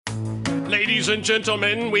Ladies and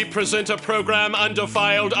gentlemen, we present a program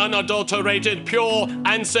undefiled, unadulterated, pure,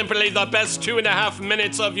 and simply the best 2.5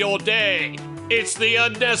 minutes of your day. It's the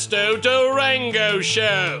Ernesto Durango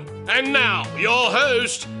Show. And now, your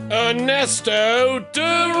host, Ernesto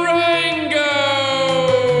Durango!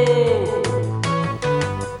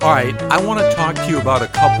 All right, I want to talk to you about a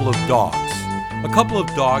couple of dogs. A couple of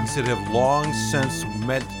dogs that have long since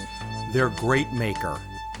met their great maker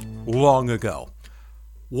long ago.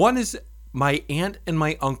 One is my aunt and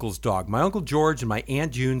my uncle's dog, my Uncle George and my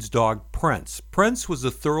Aunt June's dog, Prince. Prince was a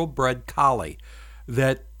thoroughbred collie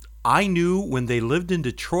that I knew when they lived in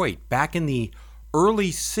Detroit back in the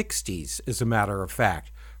early 60s, as a matter of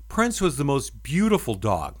fact. Prince was the most beautiful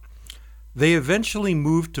dog. They eventually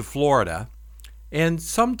moved to Florida, and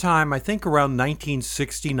sometime, I think around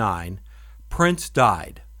 1969, Prince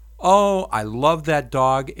died. Oh, I loved that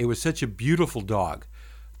dog. It was such a beautiful dog.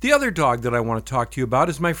 The other dog that I want to talk to you about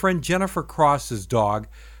is my friend Jennifer Cross's dog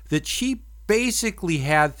that she basically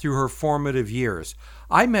had through her formative years.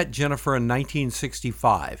 I met Jennifer in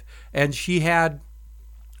 1965, and she had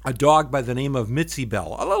a dog by the name of Mitzi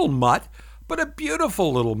Bell, a little mutt, but a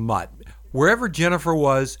beautiful little mutt. Wherever Jennifer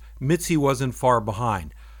was, Mitzi wasn't far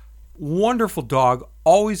behind. Wonderful dog,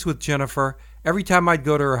 always with Jennifer. Every time I'd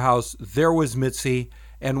go to her house, there was Mitzi,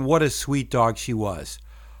 and what a sweet dog she was.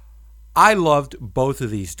 I loved both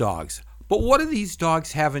of these dogs. But what do these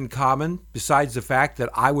dogs have in common, besides the fact that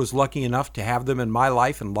I was lucky enough to have them in my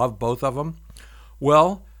life and love both of them?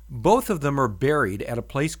 Well, both of them are buried at a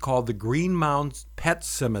place called the Green Mounds Pet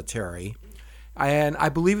Cemetery, and I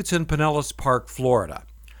believe it's in Pinellas Park, Florida.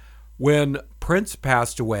 When Prince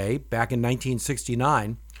passed away back in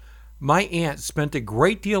 1969, my aunt spent a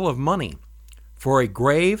great deal of money for a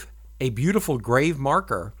grave, a beautiful grave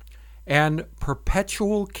marker, and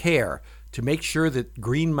perpetual care to make sure that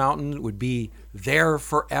Green Mountain would be there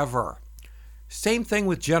forever. Same thing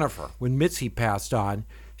with Jennifer. When Mitzi passed on,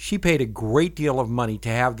 she paid a great deal of money to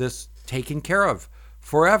have this taken care of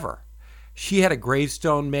forever. She had a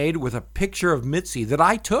gravestone made with a picture of Mitzi that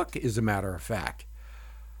I took, as a matter of fact.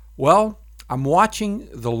 Well, I'm watching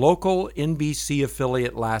the local NBC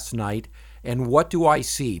affiliate last night, and what do I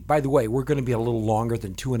see? By the way, we're going to be a little longer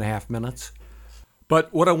than 2.5 minutes.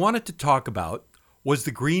 But what I wanted to talk about was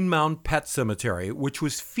the Green Mounds Pet Cemetery, which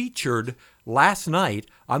was featured last night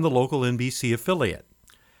on the local NBC affiliate.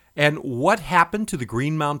 And what happened to the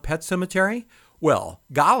Green Mounds Pet Cemetery? Well,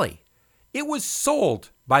 golly, it was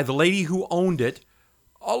sold by the lady who owned it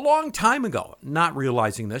a long time ago. Not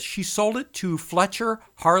realizing this, she sold it to Fletcher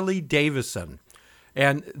Harley-Davidson.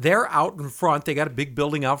 And they're out in front. They got a big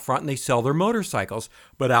building out front, and they sell their motorcycles.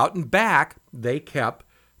 But out in back, they kept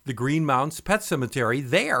the Green Mounds Pet Cemetery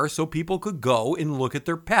there so people could go and look at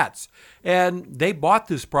their pets. And they bought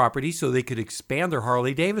this property so they could expand their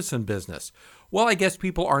Harley-Davidson business. Well, I guess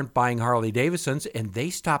people aren't buying Harley-Davidsons, and they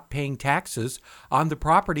stopped paying taxes on the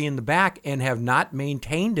property in the back and have not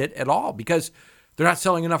maintained it at all because they're not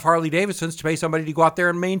selling enough Harley-Davidsons to pay somebody to go out there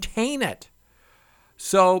and maintain it.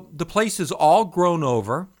 So the place is all grown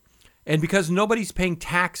over. And because nobody's paying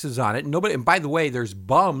taxes on it, and by the way, there's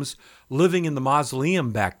bums living in the mausoleum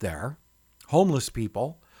back there, homeless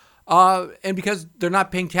people, and because they're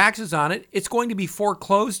not paying taxes on it, it's going to be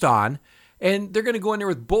foreclosed on, and they're going to go in there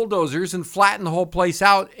with bulldozers and flatten the whole place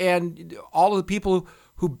out, and all of the people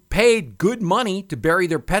who paid good money to bury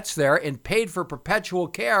their pets there and paid for perpetual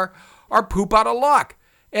care are poop out of luck.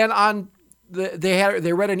 And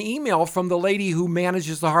they read an email from the lady who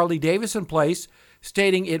manages the Harley-Davidson place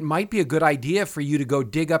stating it might be a good idea for you to go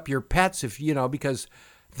dig up your pets because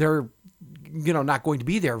they're, not going to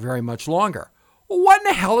be there very much longer. Well, what in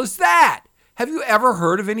the hell is that? Have you ever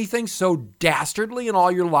heard of anything so dastardly in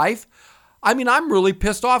all your life? I mean, I'm really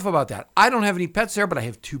pissed off about that. I don't have any pets there, but I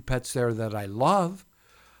have 2 pets there that I love.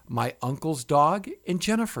 My uncle's dog and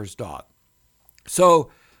Jennifer's dog.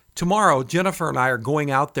 So tomorrow, Jennifer and I are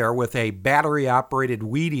going out there with a battery-operated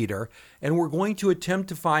weed eater, and we're going to attempt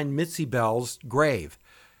to find Mitzi Bell's grave.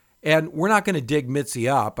 And we're not going to dig Mitzi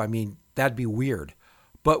up. I mean, that'd be weird.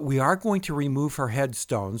 But we are going to remove her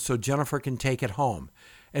headstone so Jennifer can take it home.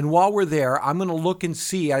 And while we're there, I'm going to look and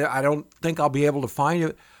see. I don't think I'll be able to find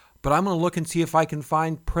it, but I'm going to look and see if I can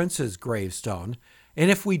find Prince's gravestone.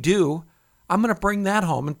 And if we do, I'm going to bring that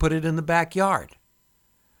home and put it in the backyard.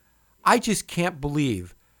 I just can't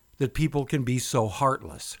believe that people can be so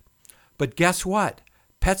heartless. But guess what?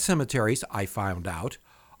 Pet cemeteries, I found out,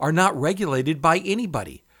 are not regulated by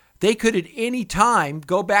anybody. They could at any time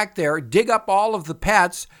go back there, dig up all of the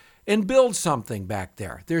pets, and build something back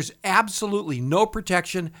there. There's absolutely no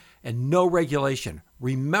protection and no regulation.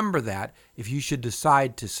 Remember that if you should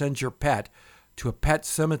decide to send your pet to a pet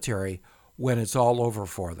cemetery when it's all over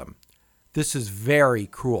for them. This is very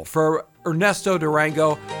cruel. For Ernesto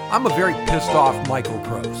Durango, I'm a very pissed off Michael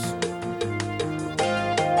Gross.